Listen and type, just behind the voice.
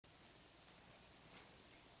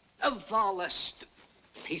Of all the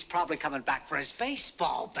he's probably coming back for his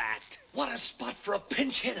baseball bat. What a spot for a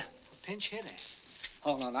pinch hitter. A pinch hitter?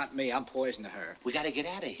 Oh, no, not me. I'm poison to her. We got to get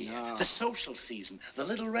out of here. No. The social season, the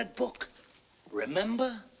little red book.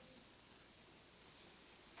 Remember?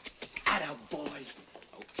 Attaboy.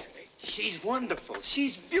 Okay. She's wonderful.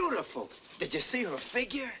 She's beautiful. Did you see her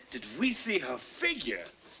figure? Did we see her figure?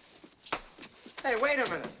 Hey, wait a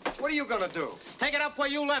minute. What are you gonna do? Take it up where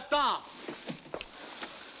you left off.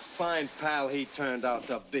 Fine pal he turned out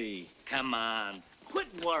to be. Come on. Quit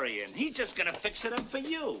worrying. He's just gonna fix it up for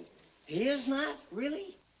you. He is not?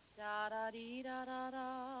 Really? Da da dee da da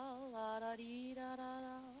da, la da dee da da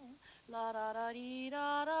da, la da da dee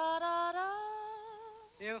da da da da.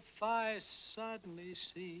 If I suddenly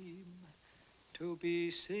seem to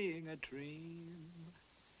be seeing a dream,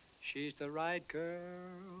 she's the right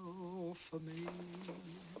girl for me.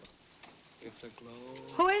 If the glow...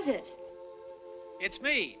 Who is it? It's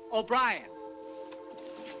me, O'Brien.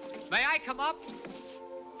 May I come up?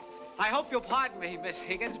 I hope you'll pardon me, Miss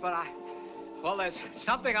Higgins, but well, there's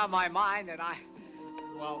something on my mind and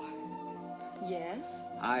well... Yes?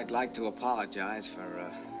 I'd like to apologize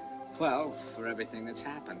for, well, for everything that's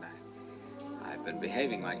happened. I've been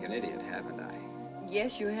behaving like an idiot, haven't I?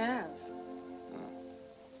 Yes, you have.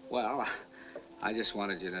 Well, I just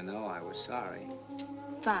wanted you to know I was sorry.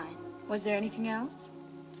 Fine. Was there anything else?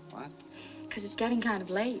 What? Because it's getting kind of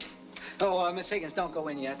late. Oh, Miss Higgins, don't go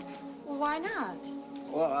in yet. Well, why not?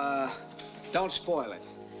 Well, don't spoil it.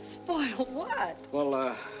 Spoil what?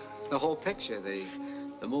 Well, the whole picture, the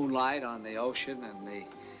moonlight on the ocean and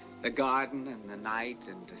the garden and the night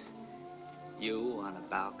and you on a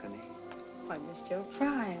balcony. Why, Mr.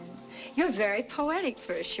 O'Brien, you're very poetic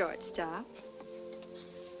for a shortstop.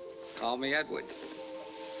 Call me Edward.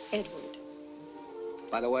 Edward.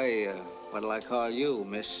 By the way, what'll I call you,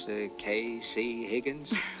 Miss K.C.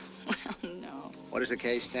 Higgins? Well, no. What does the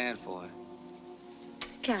K stand for?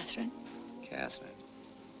 Catherine. Catherine.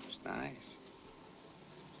 It's nice.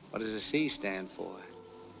 What does the C stand for?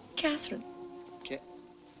 Catherine.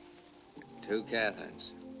 Two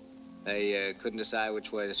Catherines. They couldn't decide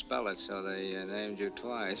which way to spell it, so they named you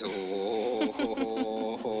twice. Oh.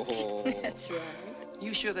 That's right.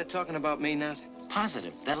 You sure they're talking about me, Nat?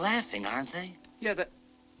 Positive. They're laughing, aren't they? Yeah,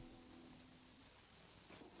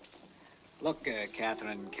 Look,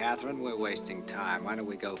 Catherine, we're wasting time. Why don't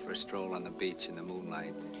we go for a stroll on the beach in the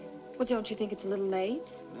moonlight? Well, don't you think it's a little late?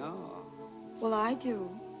 No. Well, I do.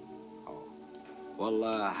 Oh. Well,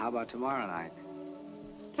 how about tomorrow night?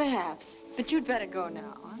 Perhaps. But you'd better go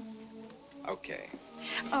now, huh? Okay.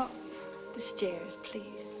 Oh, the stairs,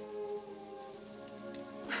 please.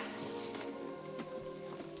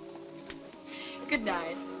 Good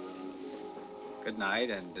night. Good night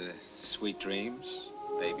and sweet dreams,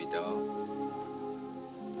 baby doll.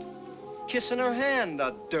 kissing her hand,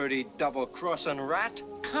 the dirty double-crossing rat.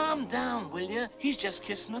 Calm down, will you? He's just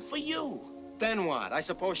kissing her for you. Then what? I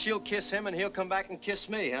suppose she'll kiss him and he'll come back and kiss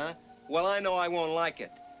me, huh? Well, I know I won't like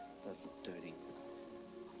it. The dirty...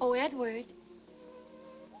 Oh, Edward.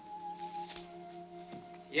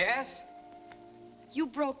 Yes? You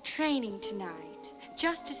broke training tonight,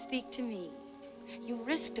 just to speak to me. You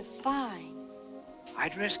risked a fine.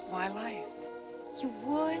 I'd risk my life. You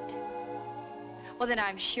would? Well, then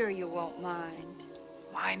I'm sure you won't mind.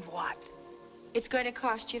 Mind what? It's going to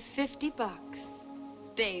cost you $50.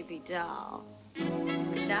 Baby doll.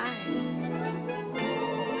 Good night.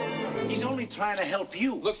 He's only trying to help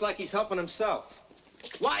you. Looks like he's helping himself.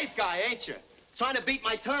 Wise guy, ain't you? Trying to beat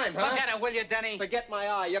my time, huh? Forget it, will you, Denny? Forget my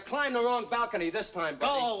eye. You climbed the wrong balcony this time,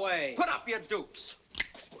 buddy. Go away. Put up your dukes.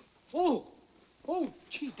 Ooh. Oh,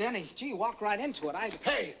 gee, Denny. Gee, walk right into it.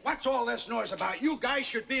 Hey, what's all this noise about? You guys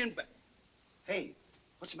should be in bed. Hey,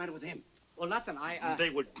 what's the matter with him? Well, nothing. They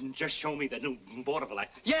would just show me the new vaudeville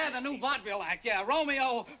act. Yeah, the new vaudeville act. Yeah,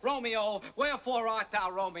 Romeo, Romeo, wherefore art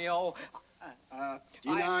thou, Romeo?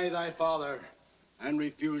 Deny thy father and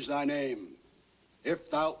refuse thy name. If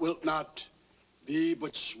thou wilt not, be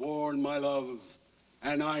but sworn, my love,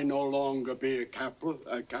 and I no longer be a cap.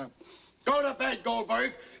 Go to bed,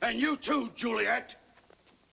 Goldberg, and you too, Juliet.